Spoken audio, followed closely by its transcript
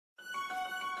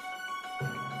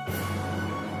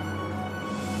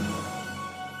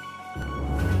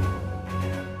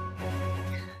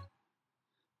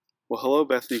hello,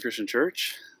 Bethany Christian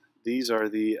Church. These are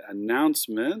the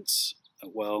announcements.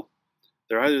 Well,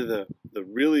 they're either the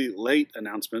really late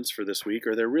announcements for this week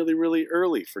or they're really, really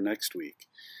early for next week.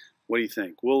 What do you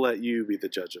think? We'll let you be the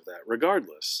judge of that.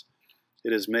 Regardless,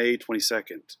 it is May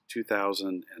 22nd,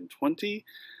 2020,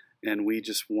 and we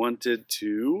just wanted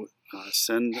to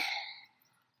send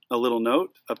a little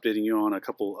note updating you on a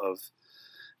couple of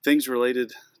things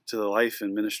related to the life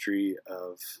and ministry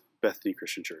of Bethany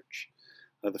Christian Church.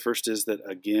 The first is that,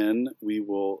 again, we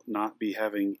will not be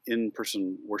having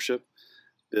in-person worship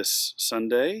this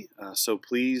Sunday, so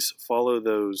please follow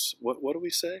those. What do we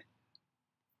say?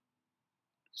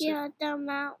 Hear the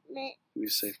mountain. We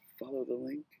say follow the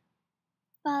link.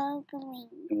 Follow the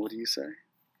link. And what do you say?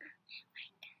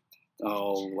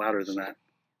 Oh, louder than that.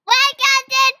 Welcome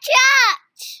to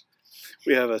church!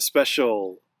 We have a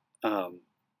special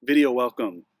video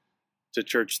welcome to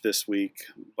church this week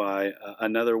by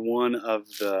another one of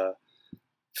the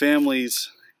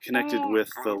families connected with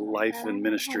the life and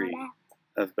ministry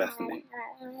of Bethany.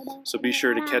 So be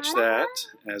sure to catch that,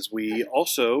 as we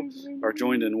also are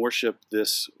joined in worship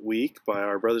this week by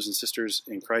our brothers and sisters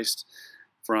in Christ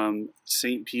from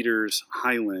St. Peter's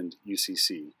Highland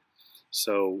UCC.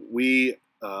 So we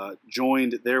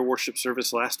joined their worship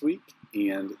service last week,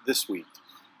 and this week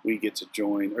we get to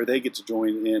join, or they get to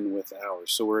join in with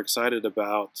ours. So we're excited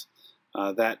about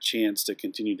that chance to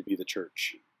continue to be the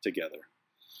church together.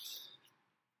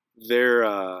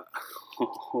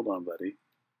 Hold on, buddy.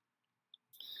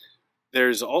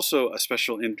 There's also a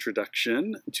special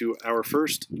introduction to our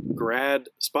first grad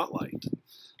spotlight.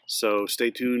 So stay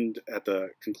tuned at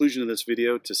the conclusion of this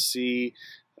video to see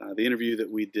the interview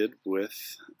that we did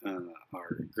with one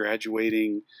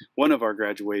of our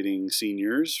graduating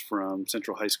seniors from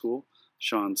Central High School,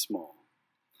 Sean Small.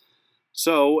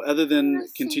 So other than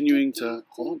continuing to,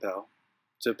 hold on, pal,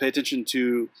 to pay attention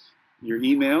to your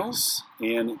emails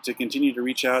and to continue to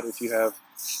reach out if you have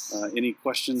any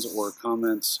questions or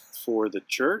comments for the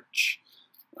church,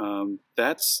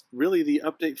 that's really the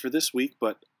update for this week.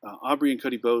 But Aubrey and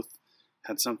Cody both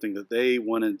had something that they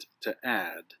wanted to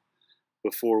add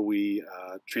before we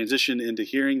transition into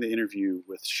hearing the interview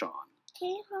with Sean.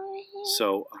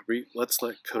 So, Aubrey, let's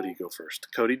let Cody go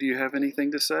first. Cody, do you have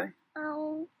anything to say?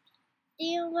 Do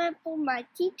you remember my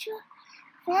teacher?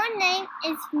 Her name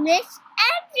is Miss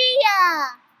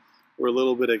Andrea. We're a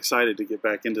little bit excited to get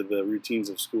back into the routines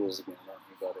of schools again, aren't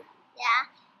we, buddy? Yeah.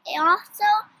 And also,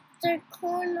 the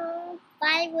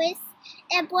coronavirus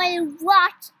and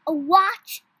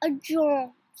watch a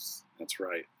drums. That's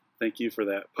right. Thank you for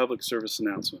that public service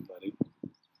announcement, buddy.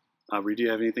 Aubrey, do you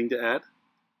have anything to add?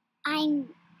 I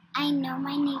know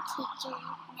my new teacher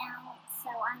now, so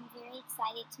I'm very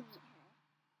excited to meet her.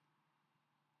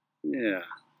 Yeah.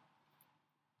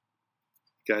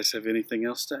 You guys have anything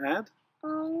else to add?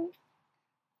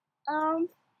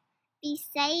 Be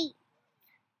safe.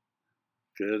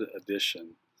 Good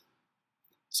addition.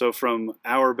 So from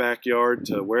our backyard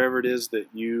to wherever it is that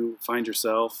you find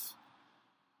yourself,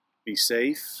 be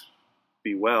safe,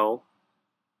 be well,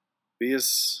 be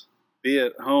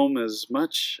at home as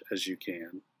much as you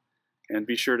can, and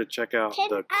be sure to check out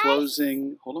the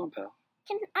closing. Hold on, pal.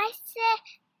 Can I say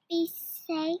be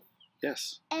safe?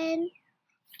 Yes. And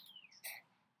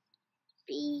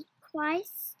be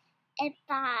Christ and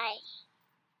bye.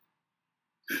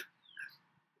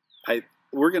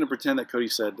 We're going to pretend that Cody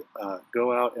said,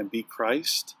 go out and be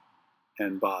Christ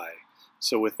and bye.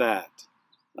 So with that,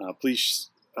 please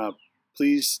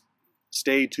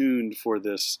stay tuned for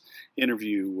this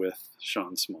interview with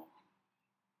Sean Small.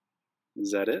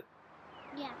 Is that it?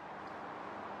 Yeah.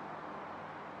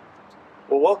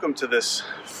 Well, welcome to this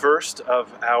first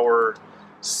of our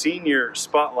senior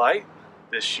spotlight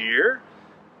this year.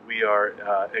 We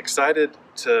are excited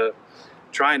to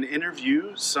try and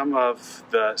interview some of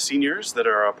the seniors that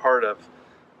are a part of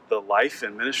the life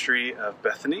and ministry of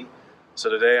Bethany. So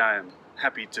today I am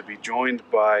happy to be joined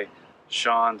by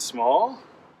Sean Small.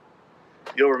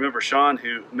 You'll remember Sean,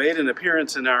 who made an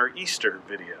appearance in our Easter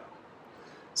video.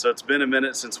 So it's been a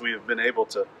minute since we have been able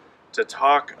to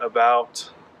talk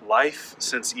about life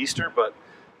since Easter, but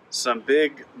some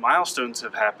big milestones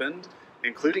have happened,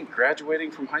 including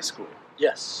graduating from high school.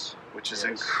 Yes. Which is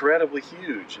incredibly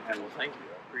huge. And well, thank you.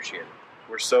 I appreciate it.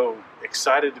 We're so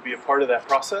excited to be a part of that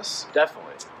process.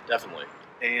 Definitely. Definitely.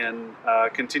 And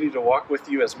continue to walk with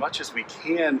you as much as we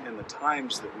can in the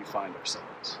times that we find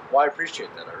ourselves. Well, I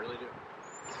appreciate that. I really do.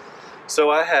 So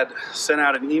I had sent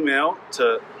out an email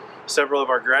to several of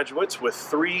our graduates with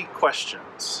 3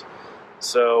 questions.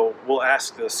 So we'll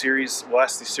ask these series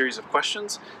of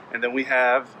questions, and then we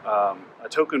have a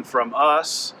token from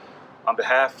us on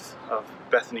behalf of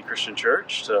Bethany Christian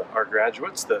Church to our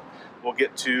graduates that we'll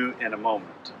get to in a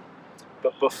moment.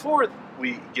 But before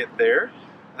we get there,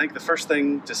 I think the first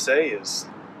thing to say is,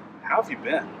 how have you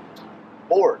been?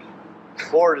 Bored.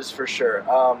 Bored is for sure.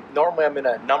 Normally I'm in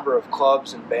a number of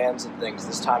clubs and bands and things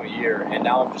this time of year, and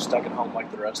now I'm just stuck at home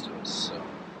like the rest of us. So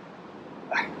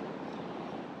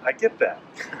I get that.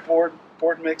 Bored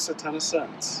makes a ton of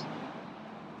sense.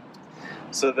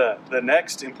 So the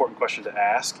next important question to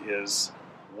ask is,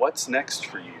 what's next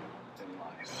for you in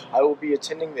life? I will be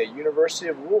attending the University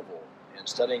of Louisville and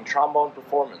studying trombone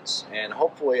performance, and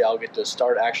hopefully I'll get to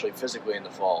start actually physically in the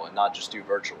fall and not just do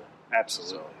virtual.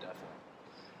 Absolutely. So, definitely.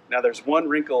 Now there's one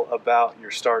wrinkle about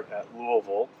your start at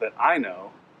Louisville that I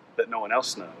know that no one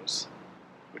else knows.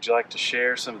 Would you like to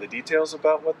share some of the details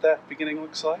about what that beginning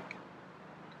looks like?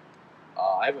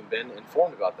 I haven't been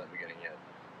informed about that beginning yet.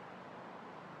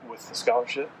 With the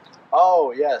scholarship?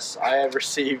 Oh, yes. I have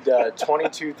received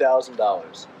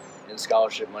 $22,000 in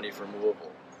scholarship money from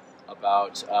Louisville.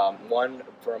 About one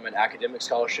from an academic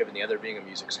scholarship and the other being a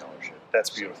music scholarship. That's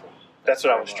beautiful. That's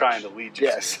what I was trying to lead you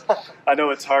to. I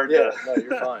know it's hard yeah, to... no,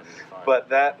 you're fine. You're fine. But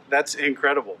that's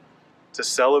incredible to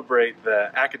celebrate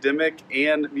the academic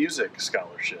and music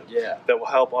scholarship. Yeah. That will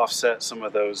help offset some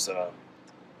of those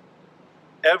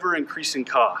ever-increasing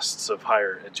costs of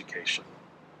higher education.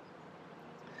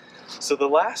 So the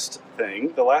last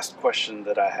question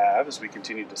that I have as we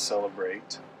continue to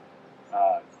celebrate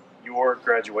your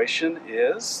graduation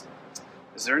is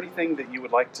there anything that you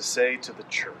would like to say to the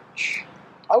church?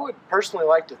 I would personally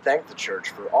like to thank the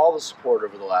church for all the support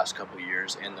over the last couple of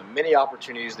years and the many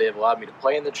opportunities they have allowed me to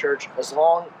play in the church, as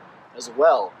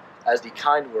well as the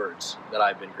kind words that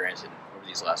I've been granted over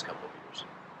these last couple of years.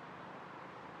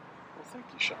 Well, thank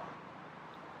you, Sean.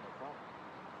 No problem.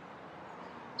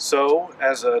 So,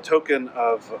 as a token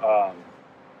of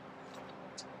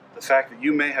the fact that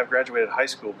you may have graduated high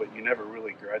school, but you never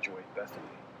really graduate Bethany,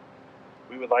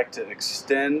 we would like to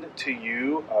extend to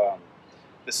you,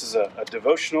 this is a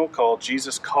devotional called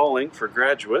Jesus Calling for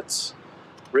Graduates,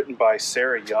 written by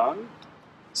Sarah Young.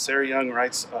 Sarah Young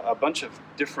writes a bunch of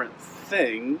different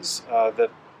things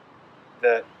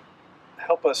that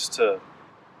help us to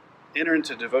enter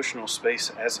into devotional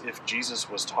space as if Jesus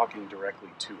was talking directly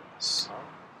to us.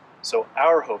 So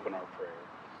our hope and our prayer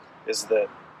is that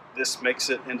this makes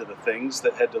it into the things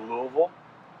that head to Louisville,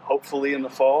 hopefully in the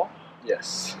fall.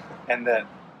 Yes. And that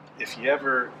if you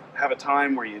ever have a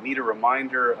time where you need a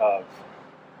reminder of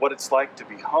what it's like to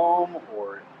be home,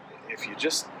 or if you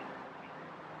just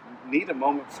need a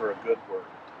moment for a good word,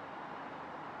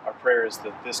 our prayer is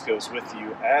that this goes with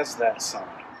you as that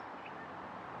sign,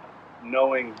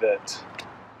 knowing that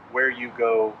where you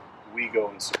go, we go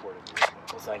in support of you.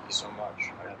 Well, thank you so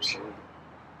much. I appreciate it.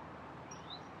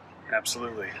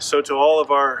 Absolutely. So to all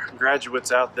of our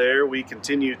graduates out there, we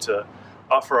continue to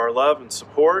offer our love and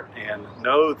support and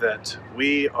know that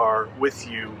we are with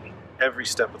you every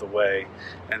step of the way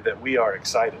and that we are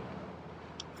excited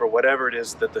for whatever it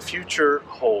is that the future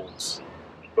holds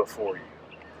before you.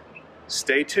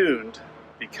 Stay tuned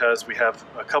because we have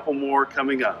a couple more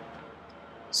coming up.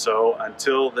 So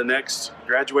until the next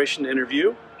graduation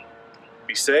interview,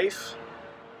 be safe,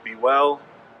 be well,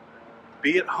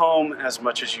 be at home as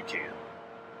much as you can.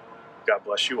 God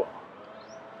bless you all.